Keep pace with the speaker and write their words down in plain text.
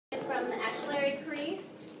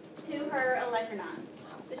her olecranon.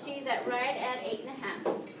 So she's at right at 8.5.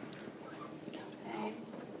 Okay.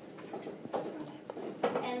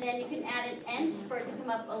 And then you can add an inch for it to come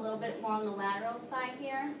up a little bit more on the lateral side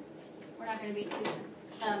here. We're not going to be too,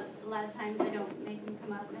 a lot of times I don't make them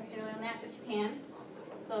come up necessarily on that, but you can.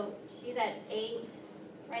 So she's at 8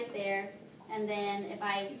 right there. And then if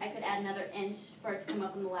I could add another inch for it to come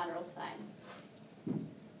up on the lateral side.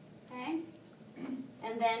 Okay?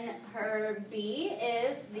 And then her B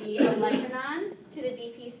is the olecranon to the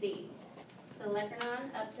DPC. So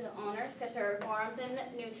olecranon up to the ulnars because her forearm's in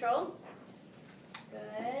neutral.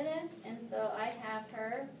 Good. And so I have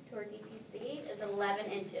her to her DPC is 11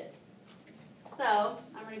 inches. So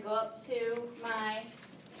I'm going to go up to my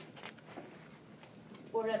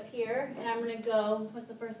board up here, and I'm going to go, what's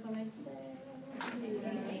the first one I said?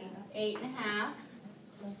 8.5.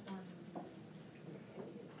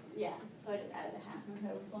 Yeah, so I just added a half.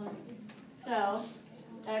 Okay, we're going. So,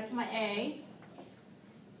 back to my A.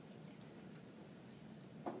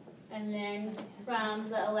 And then from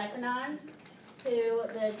the olecranon to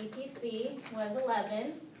the DPC was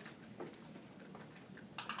 11.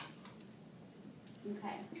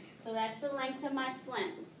 Okay, so that's the length of my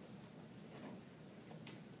splint.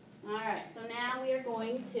 All right, so now we are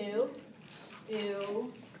going to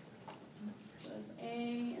do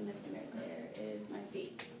A, and then there is my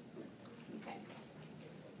B. Okay.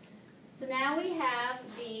 So now we have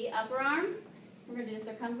the upper arm. We're going to do the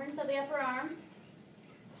circumference of the upper arm.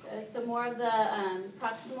 Some more of the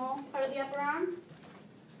proximal part of the upper arm.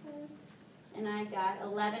 And I got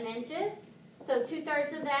 11 inches. So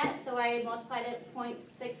 2/3 of that, so I multiplied it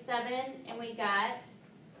 0.67, and we got,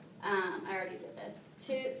 I already did this,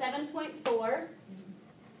 7.4.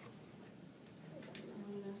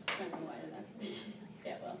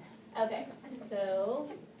 Yeah, well, okay, so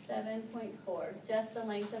 7.4, just the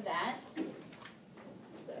length of that.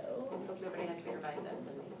 So. Hope nobody has bigger biceps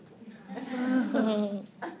than me.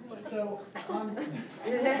 So, how do you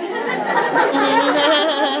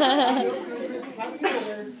know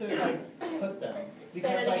where to like put them?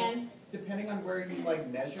 Because like depending on where you like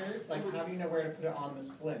measure, like how do you know where to put it on the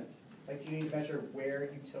splint? Like do you need to measure where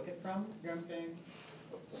you took it from? You know what I'm saying?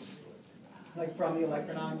 Like from the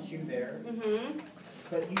olecranon to there. Mm-hmm.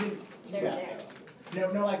 But you didn't do that.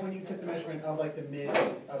 No, like when you took the measurement of like the mid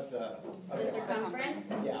of the circumference?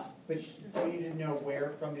 Yeah. But do you need to know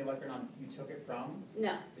where from the olecranon you took it from?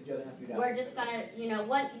 No. Did you have to do that? We're just gonna, you know,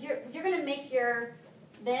 what you're gonna make your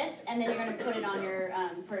this, and then you're gonna put it on your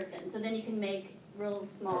person. So then you can make real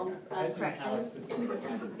small corrections.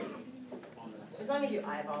 As long as you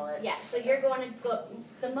eyeball it. Yeah. So you're going to just go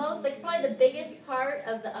the most, like probably the biggest part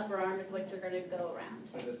of the upper arm is what you're gonna go around.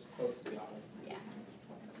 So just close to the bottom. Yeah.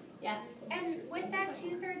 Yeah. And with that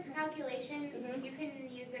 2/3 calculation, you can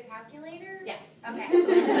use a calculator? Yeah. Okay. That's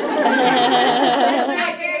what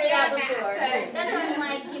I Very figured out good math. before. Good. That's why I'm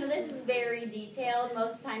like, you know, this is very detailed.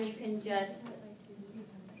 Most of the time you can just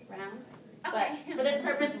round. Okay. But for this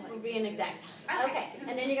purpose, we'll be an exact. Okay. Okay.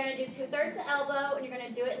 And then you're going to do 2/3 the elbow, and you're going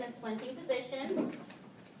to do it in the splinting position.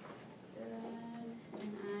 Good.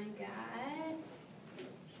 And I got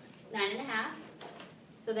 9.5.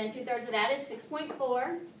 So then 2/3 of that is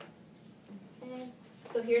 6.4. Okay.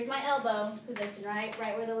 So here's my elbow position, right?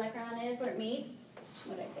 Right where the olecranon is, where it meets.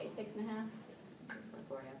 What did I say, 6.5?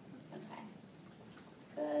 Okay.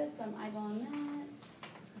 Good, so I'm eyeballing that.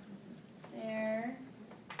 There.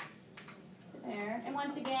 There. And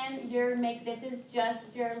once again, this is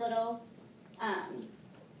just your little,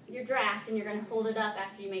 your draft, and you're going to hold it up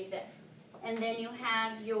after you make this. And then you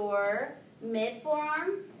have your mid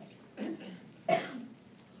forearm.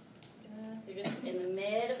 So you're just in the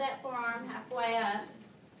mid of that forearm, halfway up.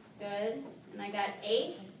 Good. And I got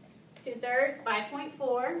 8, 2/3,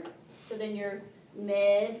 5.4. So then your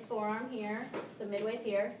mid forearm here. So midway's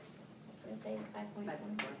here. I'm going to say 5.4. Okay.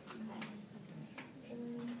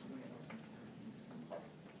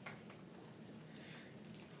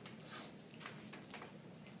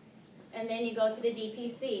 And then you go to the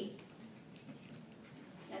DPC.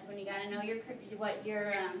 That's when you got to know what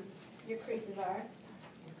your creases are.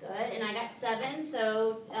 Good, and I got 7,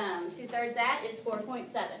 so 2/3 that is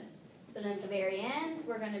 4.7. So then at the very end,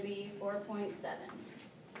 we're going to be 4.7.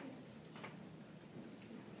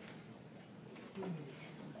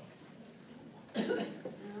 Okay.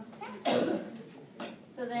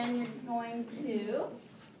 So then you're just going to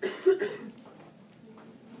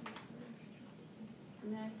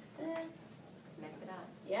connect this. Connect the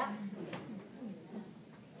dots. Yeah.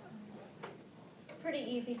 Pretty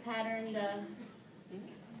easy pattern to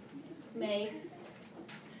make.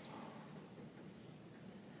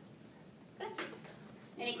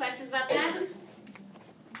 Any questions about that?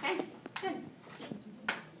 Okay. Good.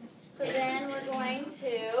 So then we're going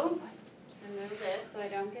to remove this so I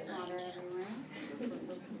don't get water everywhere.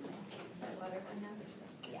 Water right now?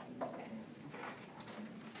 Yeah, okay.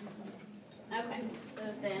 Okay, so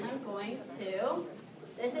then I'm going to,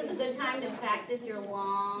 this is a good time to practice your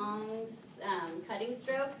long cutting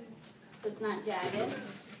strokes, so it's not jagged. Okay.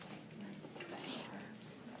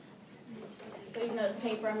 So even though it's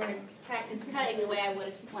paper, I'm going to practice cutting the way I would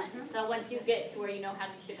a splint. So once you get to where you know how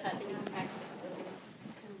you should cut, then you can practice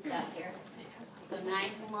stuff here. So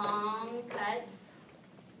nice long cuts.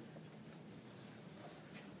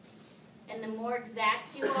 And the more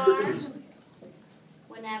exact you are,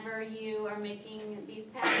 whenever you are making these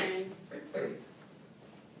patterns, the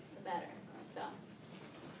better.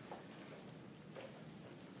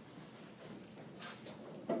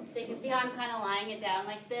 So you can see how I'm kind of lying it down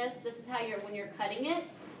like this. This is how when you're cutting it,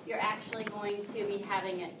 you're actually going to be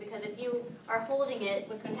having it. Because if you are holding it,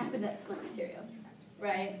 what's going to happen to that splint material,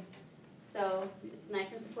 right? So it's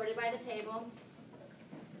nice and supported by the table.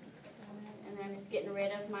 And then I'm just getting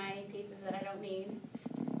rid of my pieces that I don't need,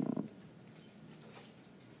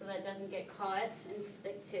 so that it doesn't get caught and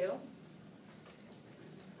stick to.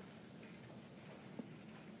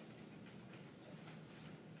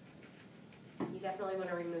 You definitely want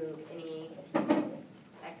to remove any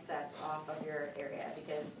excess off of your area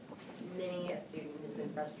because many a student has been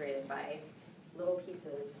frustrated by little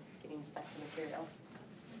pieces getting stuck to material.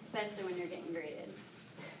 Especially when you're getting graded.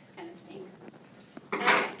 It kind of stinks.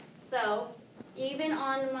 Okay, so even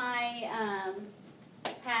on my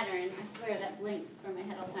pattern, I swear that blinks from my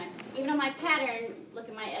head all the time. Even on my pattern, look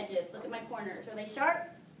at my edges, look at my corners. Are they sharp?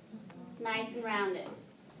 Nice and rounded.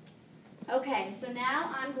 Okay, so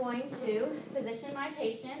now I'm going to position my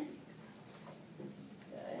patient.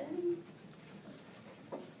 Good.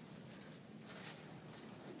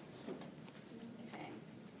 Okay,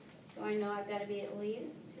 so I know I've got to be at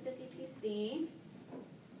least to the DPC.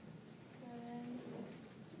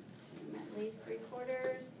 I'm at least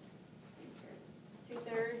 3/4,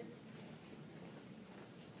 2/3.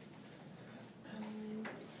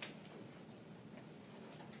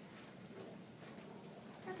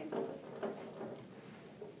 Okay.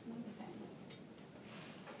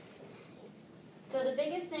 So the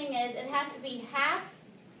biggest thing is it has to be half,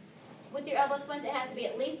 with your elbow splints, it has to be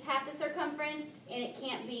at least half the circumference, and it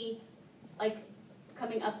can't be like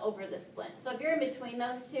coming up over the splint. So if you're in between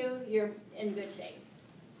those two, you're in good shape.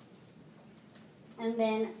 And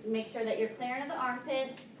then make sure that you're clearing of the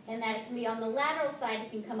armpit and that it can be on the lateral side,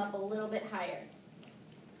 it can come up a little bit higher.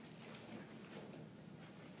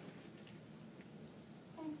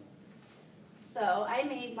 Okay. So I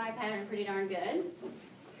made my pattern pretty darn good.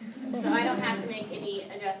 So I don't have to make any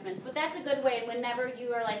adjustments. But that's a good way, and whenever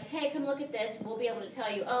you are like, hey, come look at this, we'll be able to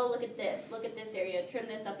tell you, oh, look at this area, trim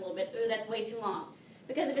this up a little bit, ooh, that's way too long.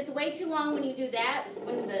 Because if it's way too long when you do that,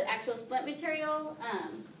 when the actual splint material,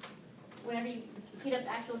 whenever you heat up the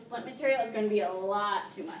actual splint material, it's going to be a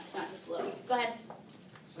lot too much, not just a little. Go ahead.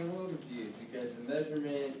 So I'm a little confused because the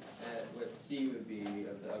measurement at what C would be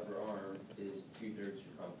of the upper arm is 2/3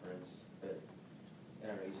 circumference, but I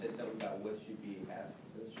don't know, you said something about what should be half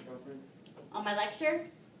the circumference? On my lecture?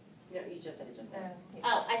 No, you just said it just now.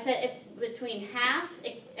 Oh, I said it's between half,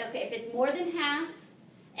 okay, if it's more than half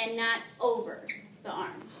and not over the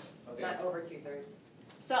arm. Okay, Not over 2/3.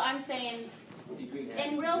 So I'm saying, between half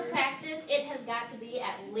in and real 2/3? practice, it has got to be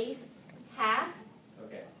at least half,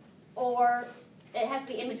 Okay, or it has to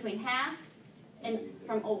be in between half and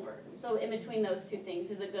from over. So in between those two things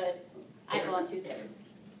is a good eyeball 2/3,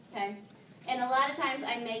 okay? And a lot of times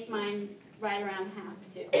I make mine right around half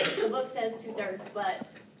too. The book says 2/3, but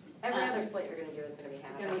Every other split you're going to do is going to be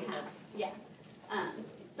half. it's gonna be half, yeah.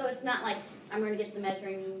 So it's not like I'm going to get the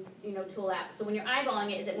measuring, tool out. So when you're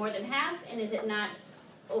eyeballing it, is it more than half, and is it not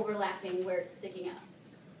overlapping where it's sticking up?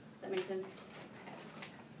 Does that make sense?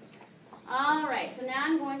 All right, so now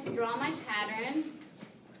I'm going to draw my pattern.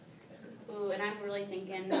 Ooh, and I'm really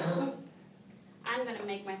thinking I'm going to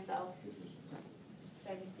make myself.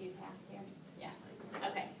 Should I just use half here? Yeah.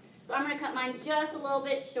 Okay. So I'm going to cut mine just a little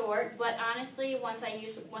bit short, but honestly, once I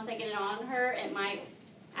get it on her, it might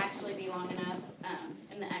actually be long enough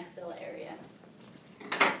in the axilla area.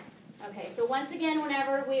 Okay, so once again,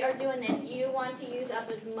 whenever we are doing this, you want to use up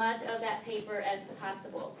as much of that paper as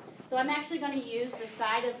possible. So I'm actually going to use the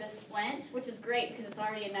side of the splint, which is great because it's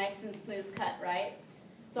already a nice and smooth cut, right?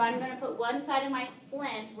 So I'm going to put one side of my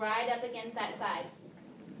splint right up against that side.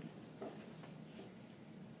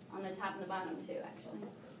 On the top and the bottom too, actually.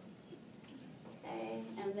 Okay,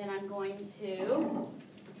 and then I'm going to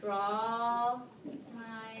draw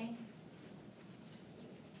my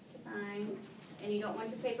design. And you don't want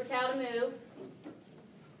your paper towel to move.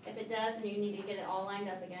 If it does, then you need to get it all lined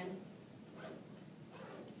up again.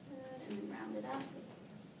 Good, and then round it up.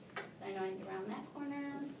 I know I need to round that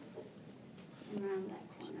corner. And round that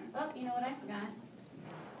corner. Oh, you know what I forgot?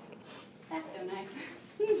 X-Acto knife.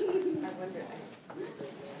 I wonder.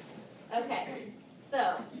 Okay,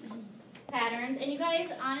 so patterns, and you guys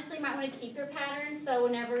honestly might want to keep your patterns so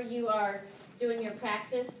whenever you are doing your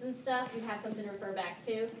practice and stuff, you have something to refer back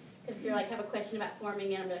to. Because if you're like have a question about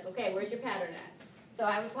forming it, I'm like, okay, where's your pattern at? So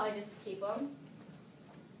I would probably just keep them.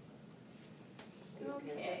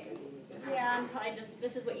 Okay. Yeah, I'm probably just,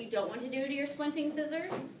 this is what you don't want to do to your splinting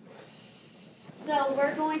scissors. So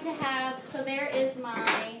we're going to have, so there is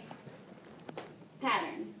my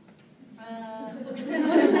pattern.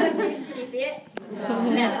 You see it?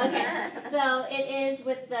 No, okay. So it is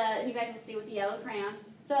with the, you guys will see with the yellow crayon.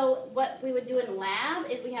 So what we would do in lab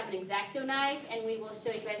is we have an X-Acto knife, and we will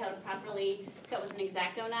show you guys how to properly cut with an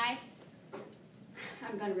X-Acto knife.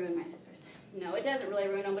 I'm going to ruin my scissors. No, it doesn't really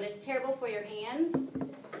ruin them, but it's terrible for your hands.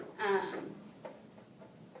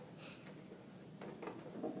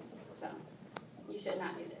 So you should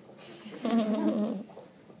not do this. I'm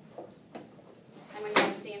going to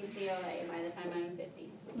have CMCOA by the time I'm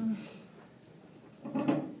 50.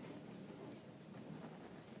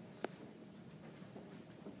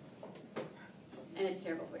 And it's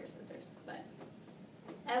terrible for your scissors, but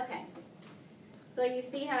okay. So you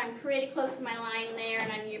see how I'm pretty close to my line there,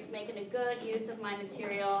 and I'm making a good use of my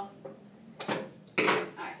material.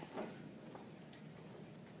 Alright.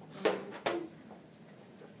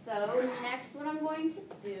 So next what I'm going to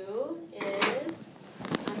do is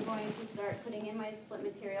I'm going to start putting in my split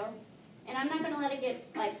material. And I'm not going to let it get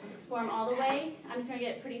like form all the way. I'm just going to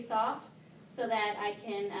get it pretty soft so that I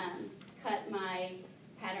can cut my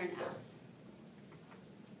pattern out.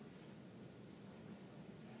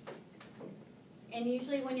 And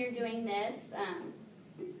usually when you're doing this,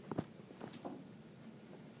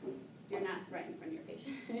 you're not right in front of your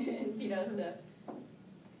patient, you know, so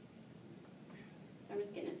I'm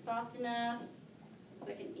just getting it soft enough so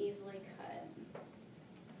I can easily cut.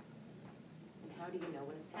 How do you know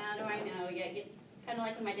when it's soft? How do I know? Yeah, it's kind of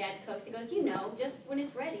like when my dad cooks. He goes, you know, just when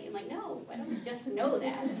it's ready. I'm like, no, I don't just know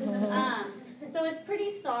that. So it's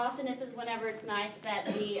pretty soft, and this is whenever it's nice that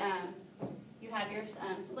the you have your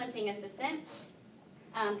splinting assistant.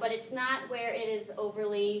 But it's not where it is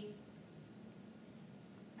overly,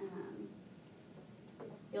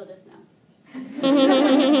 you'll just know.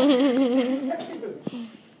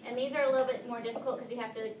 And these are a little bit more difficult because you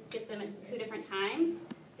have to get them at 2 different times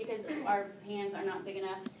because our hands are not big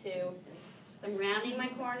enough to. So I'm rounding my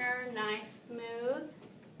corner, nice, smooth.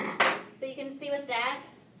 So you can see with that,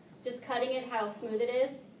 just cutting it how smooth it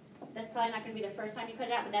is. That's probably not going to be the first time you cut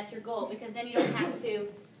it out, but that's your goal because then you don't have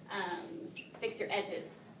to fix your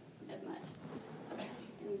edges as much. Okay.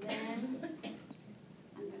 And then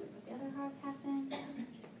I'm going to put the other hard half in.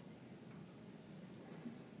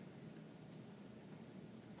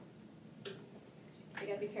 So you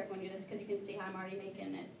got to be careful when you do this because you can see how I'm already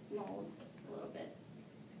making it mold a little bit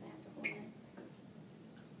because I have to hold it.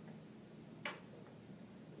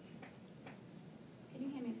 Can you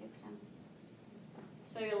hand me a paper towel?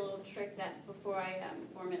 Show you a little trick that before I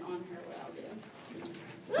form it on her, what I'll do.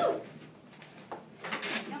 Woo!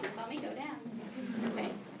 You almost saw me go down.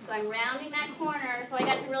 Okay, so I'm rounding that corner. So I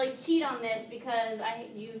got to really cheat on this because I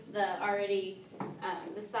used the already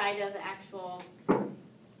the side of the actual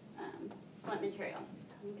splint material.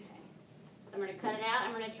 Okay, so I'm going to cut it out.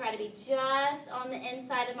 I'm going to try to be just on the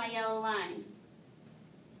inside of my yellow line,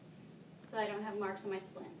 so I don't have marks on my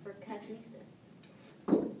splint for cosmesis.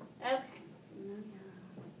 Okay,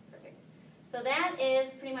 perfect. So that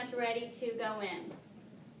is pretty much ready to go in.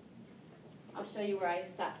 I'll show you where I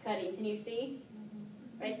stopped cutting. Can you see?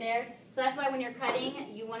 Right there? So that's why when you're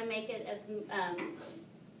cutting, you want to make it as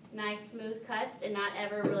nice, smooth cuts and not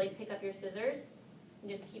ever really pick up your scissors.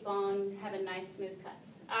 And just keep on having nice, smooth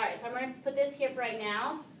cuts. All right, so I'm going to put this here for right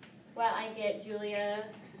now while I get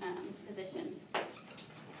Julia positioned.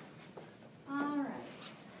 All right.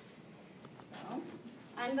 So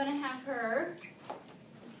I'm going to have her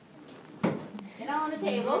get on the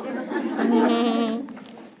table.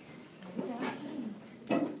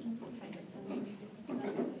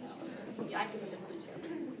 Yeah, I can put this in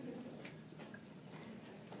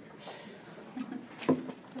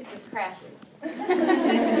It just crashes.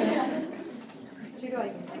 She's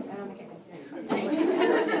always like, I don't think I can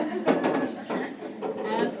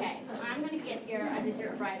Okay, so I'm going to get here. I did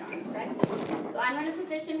your right arm, correct? So I'm going to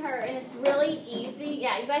position her, and it's really easy.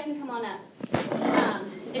 Yeah, you guys can come on up.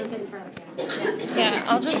 It's in front of the camera. Yeah,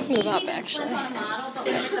 I'll just it's move easy up to actually. slip on a model, but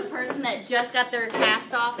when it's a person that just got their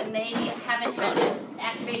cast off and they haven't had to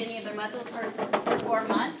activate any of their muscles for 4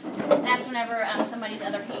 months, that's whenever somebody's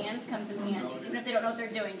other hands comes in handy. Even if they don't know what they're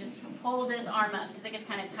doing, just hold this arm up because it gets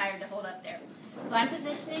kind of tired to hold up there. So I'm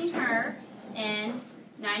positioning her in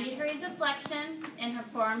 90 degrees of flexion and her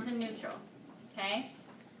forearms in neutral. Okay?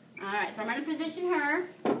 Alright, so I'm going to position her,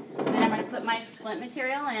 and I'm going to put my splint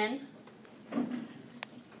material in.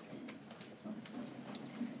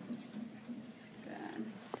 Good.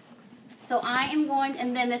 So I am going,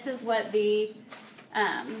 and then this is what the,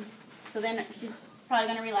 so then she's probably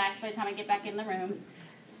going to relax by the time I get back in the room.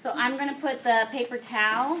 So I'm going to put the paper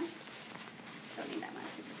towel, don't need that much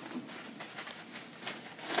paper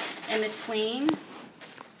towel, in between,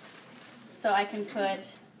 so I can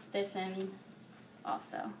put this in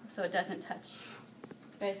also, so it doesn't touch.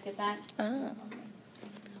 You guys get that? Oh.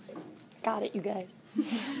 Got it, you guys.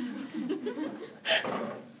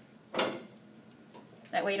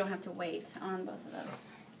 That way you don't have to wait on both of those.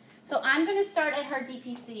 So I'm going to start at her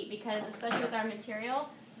DPC because especially with our material,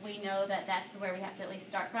 we know that that's where we have to at least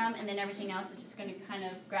start from, and then everything else is just going to kind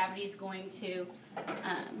of, gravity is going to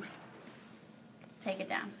take it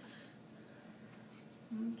down.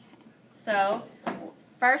 Okay. So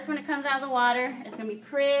first, when it comes out of the water, it's going to be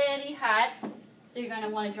pretty hot, so you're going to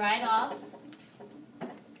want to dry it off,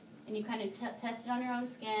 and you kind of test it on your own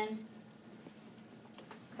skin.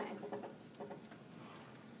 Okay.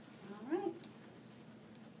 All right.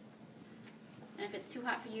 And if it's too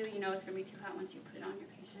hot for you, you know it's going to be too hot once you put it on your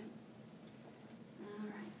patient. All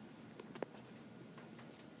right.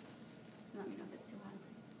 Let me know if it's too hot.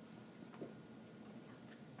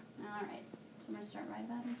 All right. So I'm going to start right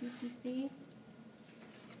about her DPC.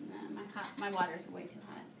 No, my water is way too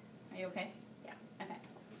hot. Are you okay? Yeah. Okay.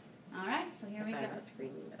 All right, so here we go. I'm not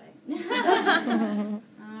screaming, but I.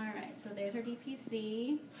 All right, so there's our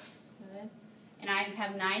DPC. Good. And I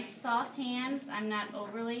have nice soft hands. I'm not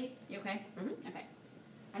overly. You okay? Mm-hmm. Okay.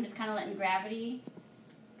 I'm just kind of letting gravity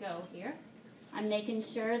go here. I'm making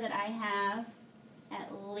sure that I have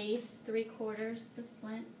at least 3/4 the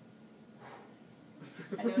splint.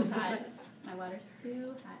 I know it's hot. My water's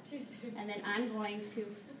too hot. And then I'm going to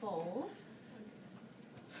fold.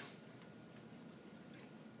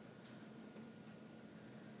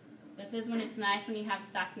 This is when it's nice when you have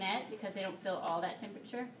stockinette because they don't feel all that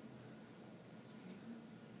temperature.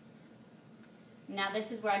 Now this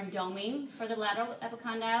is where I'm doming for the lateral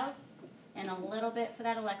epicondyles and a little bit for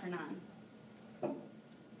that olecranon. And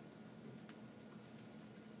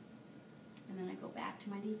then I go back to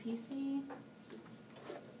my DPC.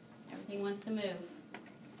 Everything wants to move.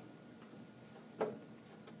 Good,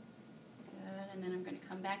 and then I'm going to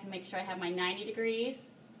come back and make sure I have my 90 degrees.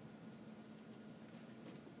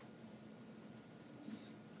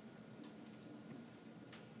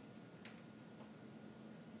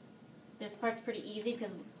 This part's pretty easy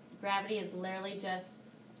because gravity is literally just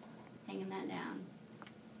hanging that down.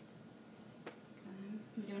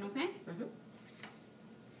 You doing okay? Mm-hmm.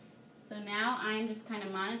 So now I'm just kind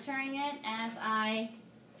of monitoring it as I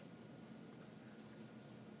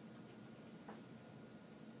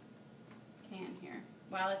can here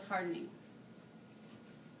while it's hardening.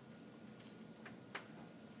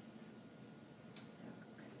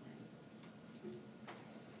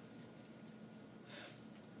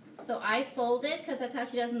 So I fold it because that's how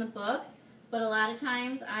she does in the book, but a lot of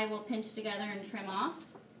times I will pinch together and trim off.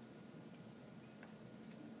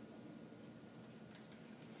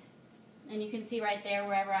 And you can see right there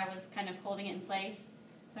wherever I was kind of holding it in place.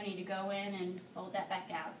 So I need to go in and fold that back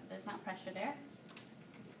out so there's not pressure there.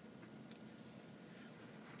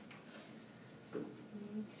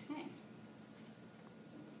 Okay.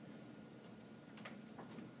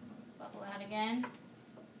 Bubble out again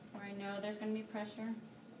where I know there's going to be pressure.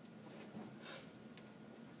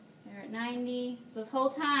 They're at 90. So this whole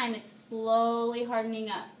time it's slowly hardening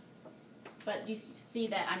up. But you see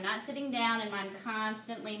that I'm not sitting down and I'm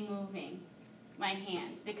constantly moving my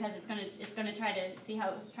hands because it's gonna try to see how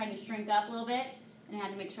it was trying to shrink up a little bit, and I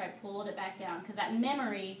had to make sure I pulled it back down because that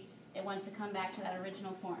memory, it wants to come back to that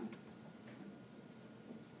original form.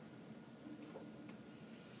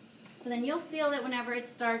 So then you'll feel it whenever it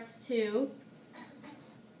starts to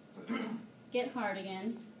get hard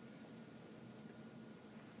again.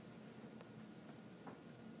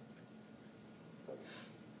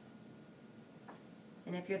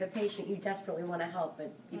 And if you're the patient, you desperately want to help,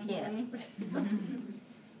 but you can't.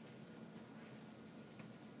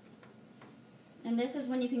 And this is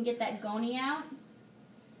when you can get that goni out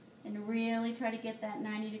and really try to get that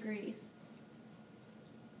 90 degrees.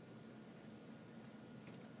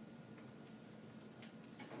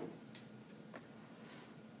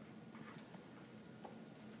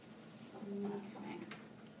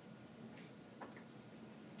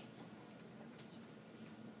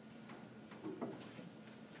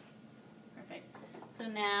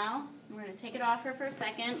 now, we're gonna take it off her for a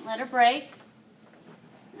second, let her break,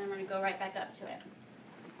 and then we're gonna go right back up to it.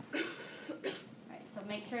 Alright, so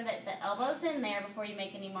make sure that the elbow's in there before you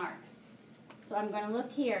make any marks. So I'm gonna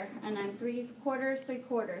look here, and I'm 3/4,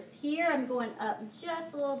 3/4. Here, I'm going up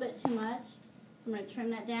just a little bit too much. I'm gonna trim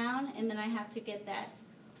that down, and then I have to get that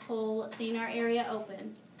whole thenar area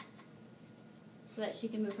open so that she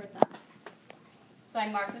can move her thumb. So I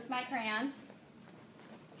marked with my crayon,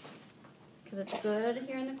 because it's good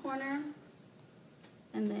here in the corner,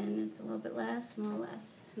 and then it's a little bit less, and a little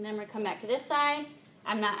less. And then we're gonna come back to this side.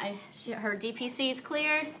 Her DPC is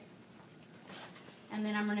cleared, and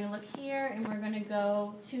then I'm gonna look here, and we're gonna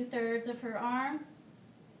go 2/3 of her arm,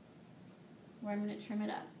 where I'm gonna trim it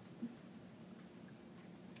up.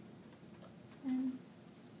 And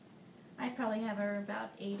I probably have her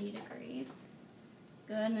about 80 degrees.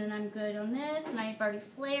 Good, and then I'm good on this, and I've already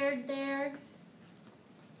flared there.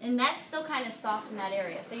 And that's still kind of soft in that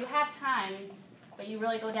area, so you have time, but you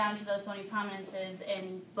really go down to those bony prominences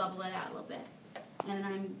and bubble it out a little bit. And then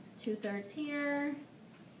I'm 2/3 here,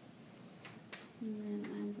 and then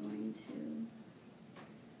I'm going to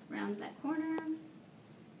round that corner, and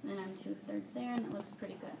then I'm 2/3 there, and it looks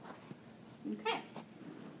pretty good. Okay,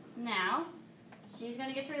 now she's going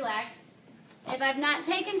to get to relax. If I've not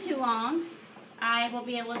taken too long, I will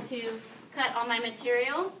be able to cut all my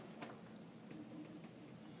material.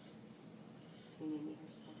 Do you need me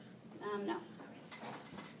here? No.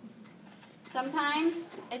 Sometimes,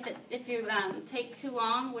 if you take too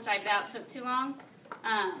long, which I about took too long,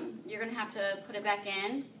 you're going to have to put it back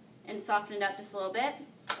in and soften it up just a little bit.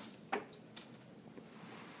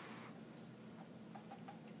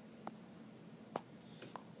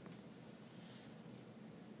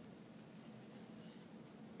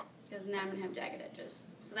 Because now I'm going to have jagged edges.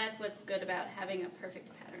 So that's what's good about having a perfect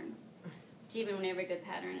pattern. Even when you have a good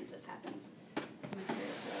pattern, it just happens. As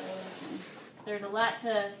material flows, and there's a lot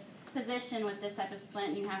to position with this type of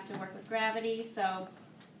splint. You have to work with gravity, so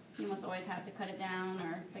you almost always have to cut it down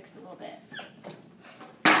or fix it a little bit. You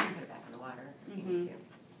can put it back in the water if you need to.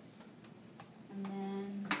 And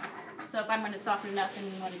then, so if I'm going to soften it up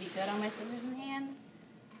and want to be good on my scissors and hands,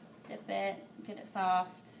 dip it, get it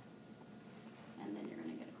soft, and then you're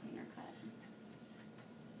going to get a cleaner cut.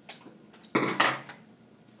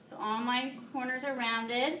 So all my corners are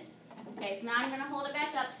rounded. Okay, so now I'm going to hold it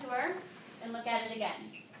back up to her and look at it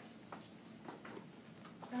again.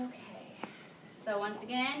 Okay, so once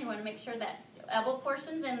again, you want to make sure that elbow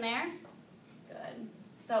portion's in there. Good.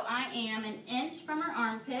 So I am 1 inch from her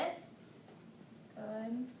armpit.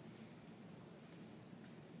 Good.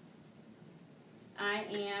 I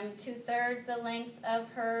am 2/3 the length of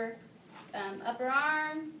her upper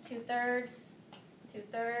arm, 2/3,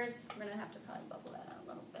 2/3. We're going to have to probably bubble that out a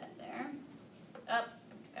little bit there. Up.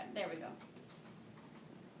 Okay, there we go.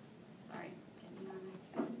 Sorry.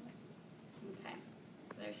 Okay,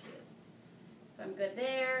 there she is. So I'm good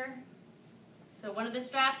there. So one of the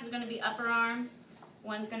straps is going to be upper arm.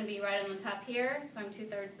 One's going to be right on the top here. So I'm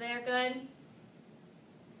 2/3 there. Good.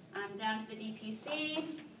 I'm down to the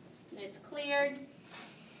DPC. It's cleared.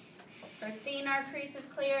 Our thenar crease is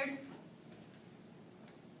cleared.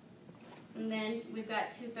 And then we've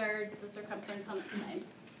got 2/3 the circumference on the side.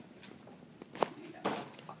 There you go.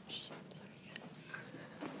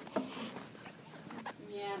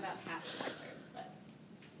 Yeah, about half the 2/3. But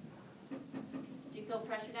do you feel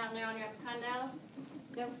pressure down there on your epicondyles?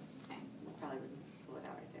 No. Okay. I probably wouldn't pull it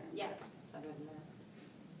out right there. Yeah. Other than that.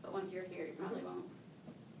 But once you're here, you probably won't.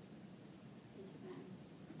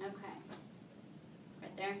 Okay.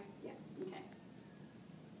 Right there? Yeah. Okay.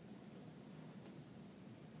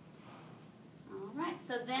 All right,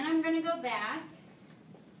 so then I'm going to go back.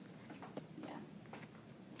 Yeah.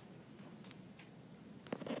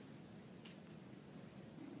 There we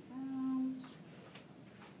go.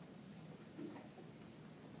 Okay.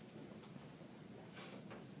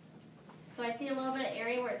 So I see a little bit of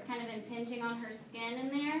area where it's kind of impinging on her skin in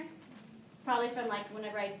there. Probably from like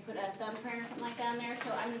whenever I put a thumbprint or something like that in there.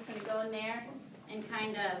 So I'm just going to go in there and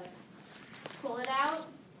kind of pull it out.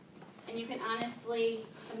 And you can honestly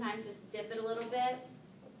sometimes just dip it a little bit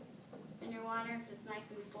in your water so it's nice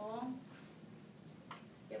and full.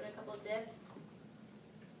 Give it a couple of dips.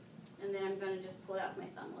 And then I'm going to just pull it out with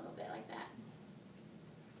my thumb a little bit like that.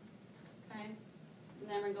 Okay. And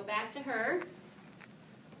then I'm going to go back to her.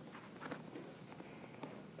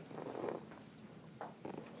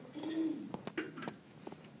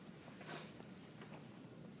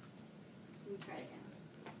 Try it again.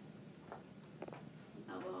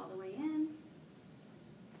 Elbow all the way in,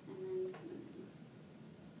 and then come in.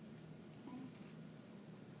 Okay.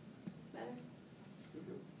 Better?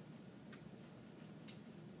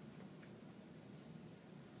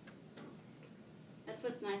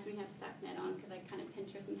 That's what's nice when you have stockinette on, because I kind of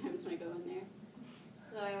pinch her sometimes when I go in there.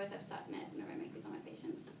 So I always have stockinette whenever I make these on my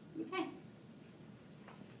patients. Okay.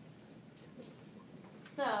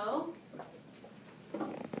 So,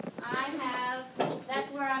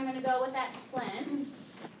 that's where I'm gonna go with that splint.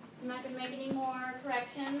 I'm not gonna make any more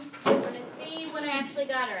corrections. I'm gonna see what I actually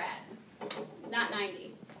got her at. Not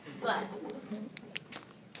 90, but.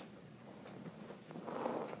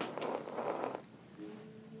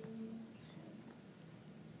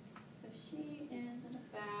 So she is at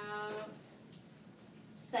about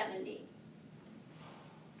 70.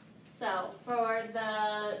 So for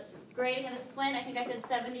the grading of the splint, I think I said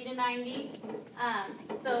 70 to 90.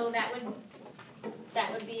 So that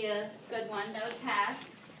would be a good one. That would pass.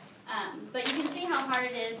 But you can see how hard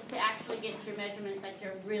it is to actually get your measurements that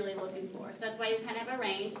you're really looking for. So that's why you kind of have a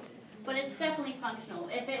range. But it's definitely functional.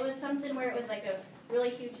 If it was something where it was like a really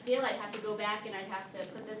huge deal, I'd have to go back and I'd have to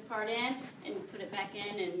put this part in and put it back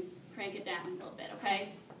in and crank it down a little bit,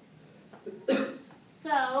 okay?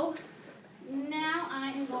 So now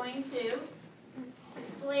I am going to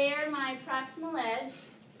flare my proximal edge.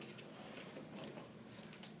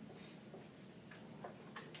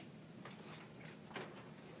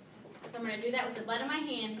 So I'm going to do that with the butt of my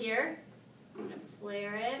hand here. I'm going to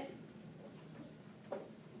flare it.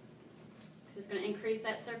 It's going to increase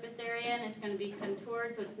that surface area and it's going to be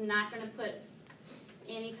contoured, so it's not going to put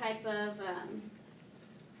any type of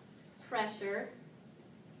pressure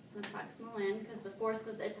on the proximal end because the force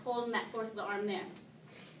it's holding that force of the arm there.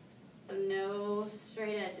 So no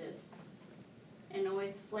straight edges. And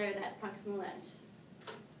always flare that proximal edge.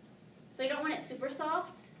 So you don't want it super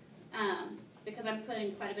soft because I'm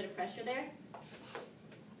putting quite a bit of pressure there.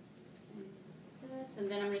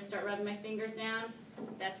 And then I'm going to start rubbing my fingers down.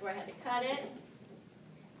 That's where I had to cut it.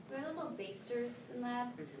 There are those little basters in lab.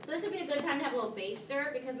 So this would be a good time to have a little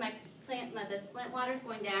baster because the splint water is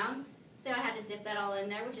going down. So I had to dip that all in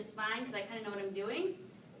there, which is fine because I kind of know what I'm doing.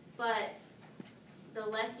 But the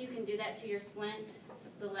less you can do that to your splint,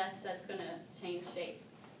 the less that's going to change shape.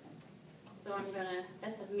 So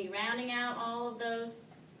this is me rounding out all of those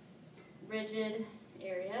rigid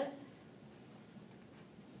areas.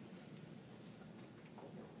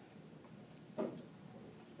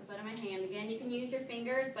 Of my hand. Again, you can use your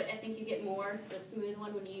fingers, but I think you get more the smooth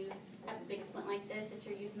one when you have a big splint like this that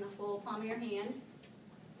you're using the full palm of your hand.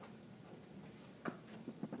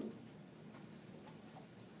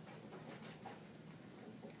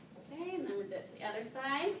 Okay, and then we'll do it to the other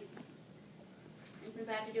side. And since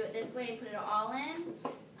I have to do it this way and put it all in,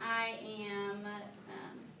 I am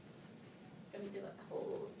going to do it the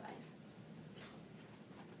whole side.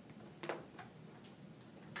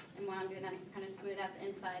 And while I'm doing that, I can kind of smooth out the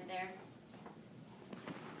inside there.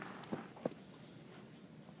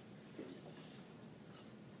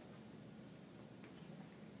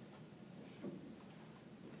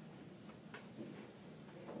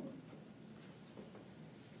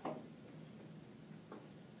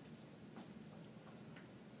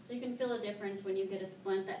 So you can feel a difference when you get a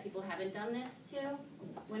splint that people haven't done this to,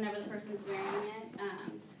 whenever the person's wearing it,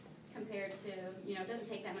 compared to, it doesn't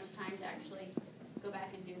take that much time to actually go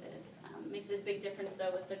back and do this. Makes a big difference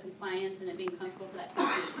though with the compliance and it being comfortable for that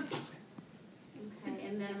patient. Okay,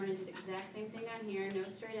 and then I'm going to do the exact same thing down here. No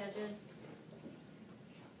straight edges.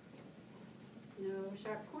 No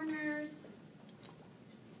sharp corners.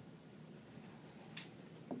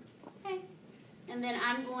 Okay, and then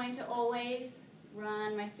I'm going to always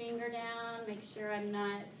run my finger down, make sure I'm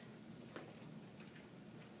not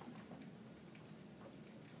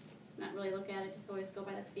really look at it, just always go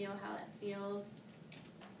by the feel, how that feels.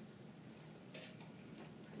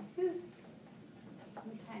 Smooth.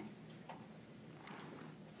 Okay.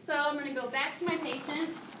 So I'm going to go back to my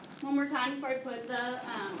patient one more time before I put the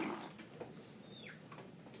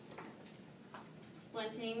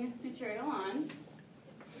splinting material on.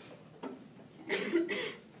 Okay. Good.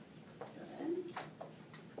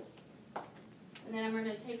 And then I'm going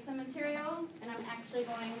to take some material and I'm actually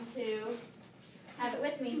going to have it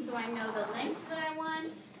with me so I know the length that I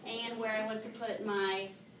want and where I want to put my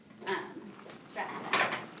straps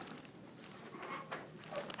at.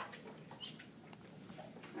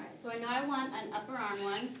 Alright, so I know I want an upper arm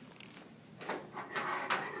one.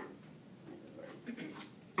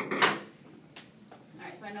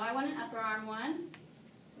 Alright, so I know I want an upper arm one.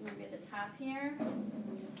 I'm going to be at the top here,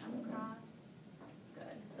 come across.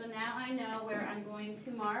 Good. So now I know where I'm going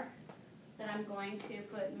to mark that I'm going to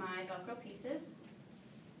put my Velcro pieces.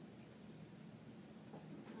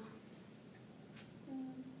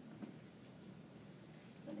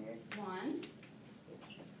 So there's one.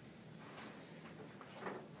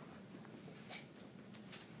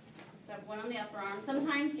 So I have one on the upper arm.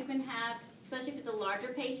 Sometimes you can have, especially if it's a larger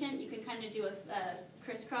patient, you can kind of do a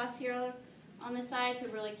crisscross here on the side to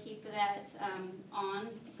really keep that on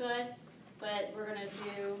good. But we're going to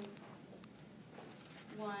do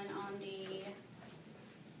one on the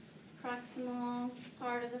proximal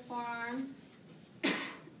part of the forearm.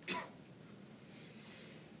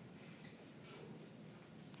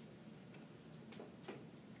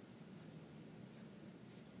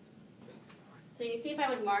 So you see if I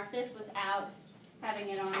would mark this without having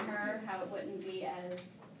it on her, how it wouldn't be as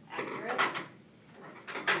accurate.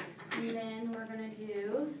 And then we're going to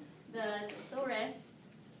do the distal wrist,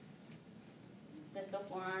 distal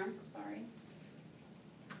forearm, sorry.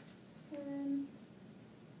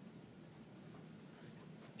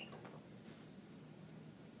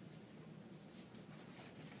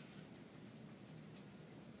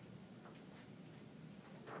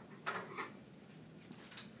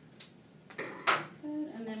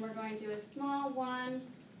 And then we're going to do a small one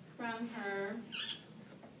from her.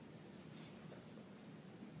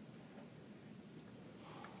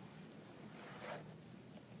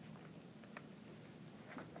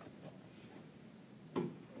 And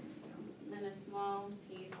then a small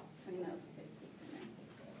piece between those two.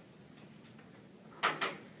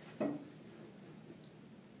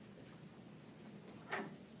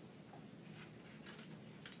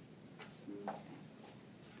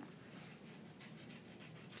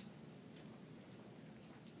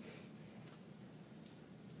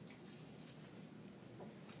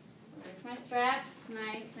 My straps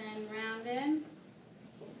nice and rounded.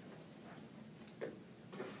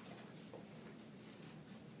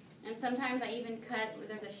 And sometimes I even cut,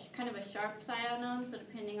 there's a kind of a sharp side on them, so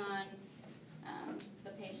depending on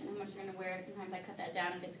the patient, how much they're going to wear, sometimes I cut that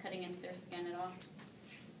down if it's cutting into their skin at all.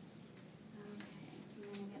 Okay, and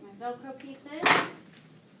then I'll get my Velcro pieces.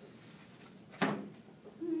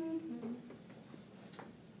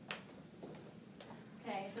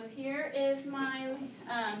 Okay, so here is my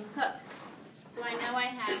hook. So I know I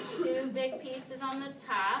have 2 big pieces on the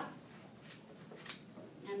top,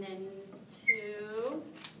 and then 2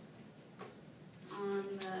 on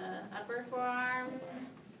the upper forearm,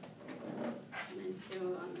 and then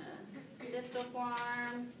 2 on the distal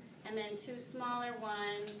forearm, and then 2 smaller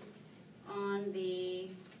ones on the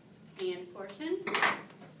hand portion.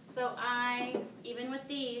 So even with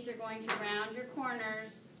these, you're going to round your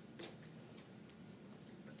corners.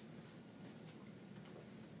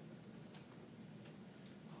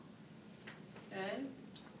 Good.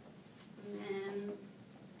 And then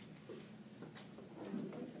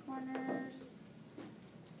these corners.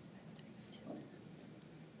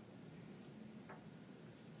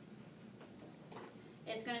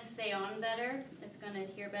 It's going to stay on better. It's going to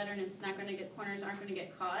adhere better, and it's not going to get, corners aren't going to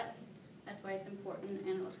get caught. That's why it's important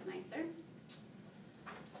and it looks nicer.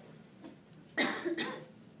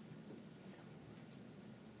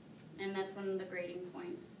 And that's one of the grading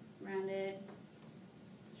points. Rounded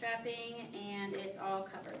strapping, and it's all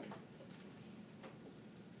covered.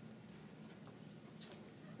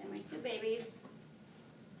 And my 2 babies.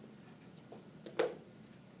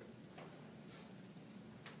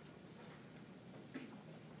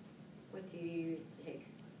 What do you use to take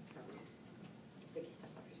sticky stuff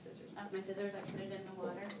off your scissors? Off my scissors, I put it in the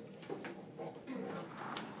water. And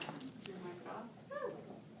wipe it off.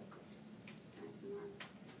 Nice and warm.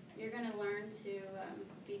 You're going to learn to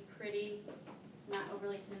be pretty, not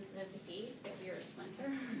overly sensitive to heat if you're a splinter.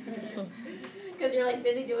 Because you're like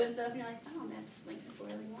busy doing stuff and you're like, oh, that's like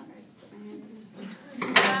boiling water.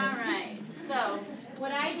 All right, so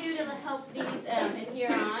what I do to help these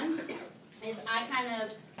adhere on is I kind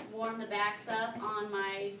of warm the backs up on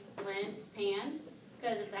my splint pan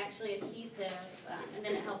because it's actually adhesive, and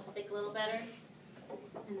then it helps stick a little better.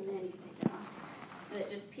 And then you take it off. And it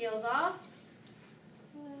just peels off.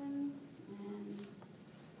 And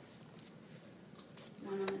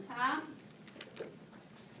one on the top.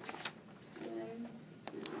 And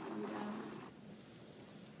one down.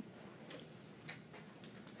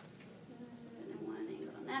 And one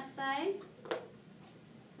angle on that side.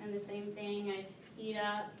 And the same thing, I heat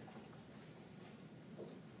up.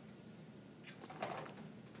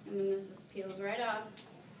 And then this just peels right off.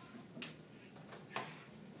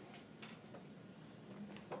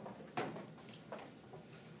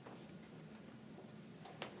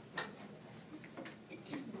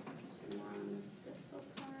 More on the distal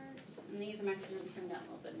part. And these I'm actually going to trim down a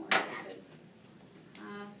little bit more so I could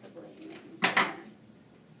possibly make them smaller.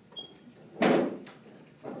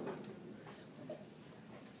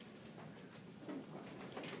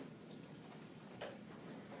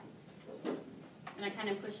 And I kind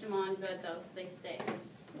of push them on good though so they stay.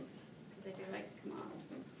 Because they do like to come off.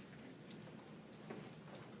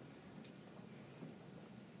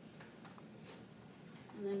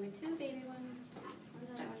 two baby ones.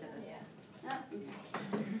 Stuck to the, Oh, okay.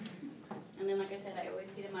 And then, like I said, I always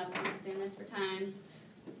heat them up. I'm just doing this for time.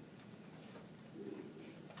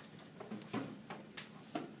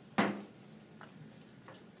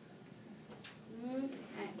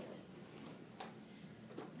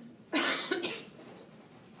 Okay.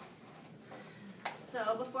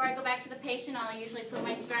 So before I go back to the patient, I'll usually put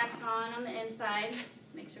my straps on the inside,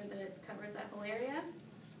 make sure that it covers that whole area.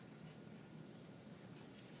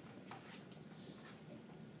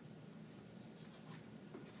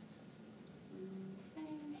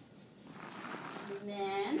 And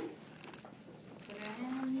then put her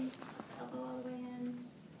in, elbow all the way in.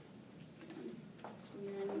 And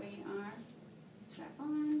then we are strap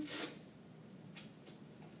on.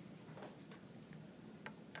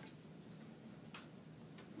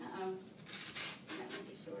 Uh-oh, that might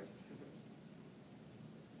be short.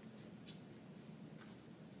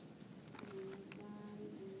 And this one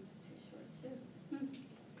is too short too.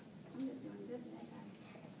 I'm just doing good today,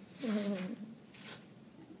 guys. One more.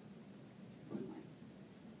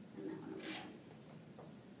 And that one over there.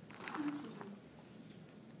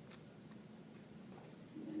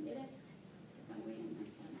 You gonna get it? Put my weight in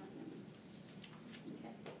this one, not in this.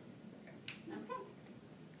 Okay. Okay.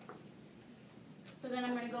 So then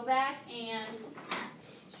I'm gonna go back and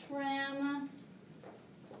trim.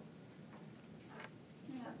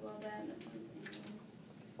 Yeah, a little bit. This one's angled.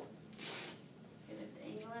 Get it the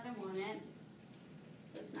angle that I want it.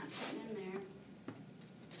 So it's not cutting in there.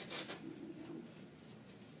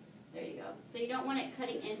 There you go. So you don't want it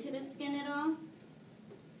cutting into the skin at all.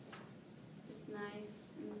 Just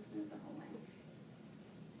nice and smooth the whole way.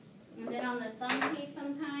 And then on the thumb piece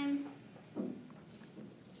sometimes,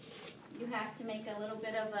 you have to make a little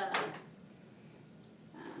bit of a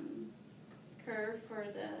curve for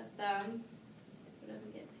the thumb so it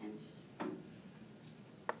doesn't get pinched. There.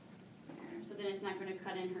 So then it's not going to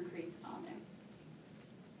cut in her crease at all there.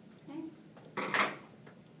 Okay?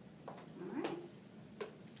 All right.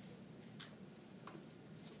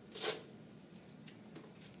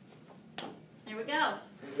 There we go.